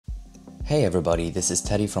Hey everybody, this is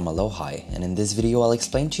Teddy from Aloha, and in this video I'll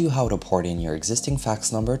explain to you how to port in your existing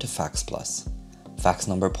fax number to FAX.PLUS. Fax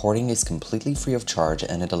Number Porting is completely free of charge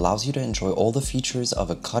and it allows you to enjoy all the features of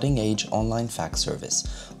a cutting-edge online fax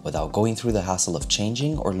service without going through the hassle of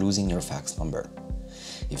changing or losing your fax number.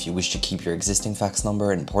 If you wish to keep your existing fax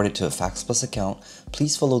number and port it to a FAX.PLUS account,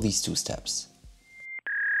 please follow these 2 steps.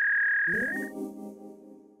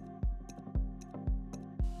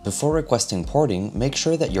 Before requesting porting, make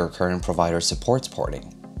sure that your current provider supports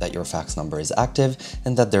porting, that your fax number is active,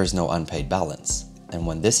 and that there is no unpaid balance. And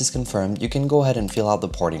when this is confirmed, you can go ahead and fill out the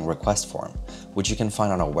porting request form, which you can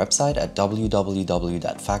find on our website at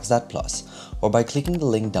www.fax.plus or by clicking the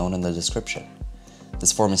link down in the description.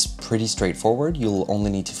 This form is pretty straightforward. You'll only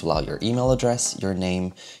need to fill out your email address, your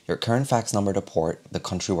name, your current fax number to port, the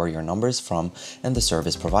country where your number is from, and the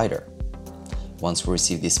service provider. Once we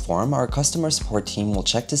receive this form, our customer support team will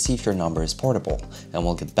check to see if your number is portable, and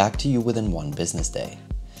we'll get back to you within 1 business day.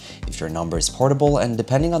 If your number is portable, and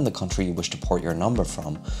depending on the country you wish to port your number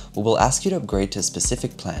from, we will ask you to upgrade to a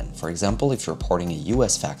specific plan. For example, if you're porting a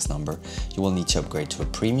US fax number, you will need to upgrade to a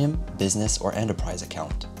premium, business, or enterprise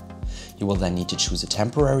account. You will then need to choose a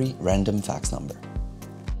temporary, random fax number.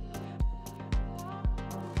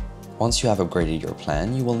 Once you have upgraded your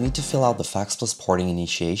plan, you will need to fill out the FAX.PLUS porting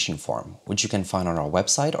initiation form, which you can find on our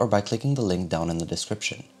website or by clicking the link down in the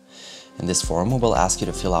description. In this form, we will ask you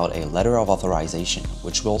to fill out a letter of authorization,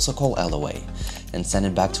 which we also call LOA, and send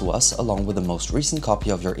it back to us along with the most recent copy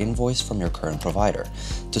of your invoice from your current provider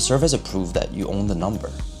to serve as a proof that you own the number.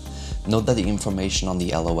 Note that the information on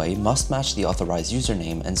the LOA must match the authorized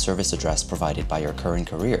username and service address provided by your current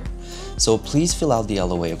carrier, so please fill out the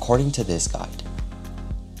LOA according to this guide.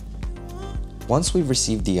 Once we've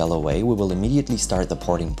received the LOA, we will immediately start the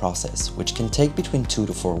porting process, which can take between 2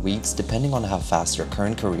 to 4 weeks depending on how fast your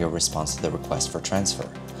current carrier responds to the request for transfer.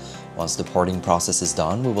 Once the porting process is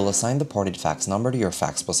done, we will assign the ported fax number to your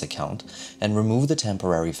FAX.PLUS account and remove the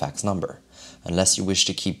temporary fax number, unless you wish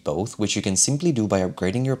to keep both, which you can simply do by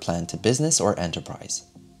upgrading your plan to business or enterprise.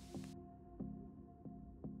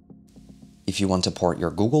 If you want to port your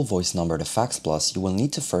Google Voice number to FAX.PLUS, you will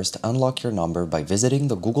need to first unlock your number by visiting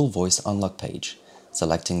the Google Voice Unlock page,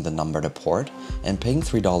 selecting the number to port, and paying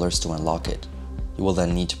 $3 to unlock it. You will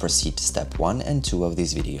then need to proceed to step 1 and 2 of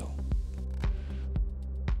this video.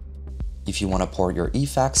 If you want to port your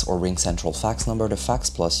eFax or RingCentral fax number to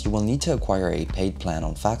FAX.PLUS, you will need to acquire a paid plan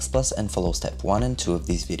on FAX.PLUS and follow step 1 and 2 of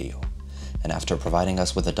this video. And after providing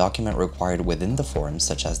us with the document required within the form,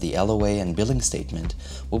 such as the LOA and billing statement,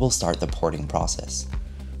 we will start the porting process.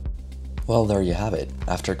 Well, there you have it.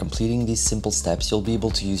 After completing these simple steps, you'll be able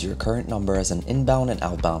to use your current number as an inbound and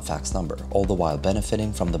outbound fax number, all the while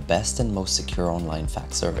benefiting from the best and most secure online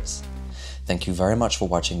fax service. Thank you very much for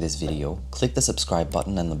watching this video. Click the subscribe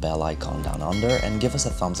button and the bell icon down under and give us a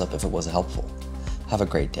thumbs up if it was helpful. Have a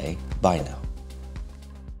great day. Bye now.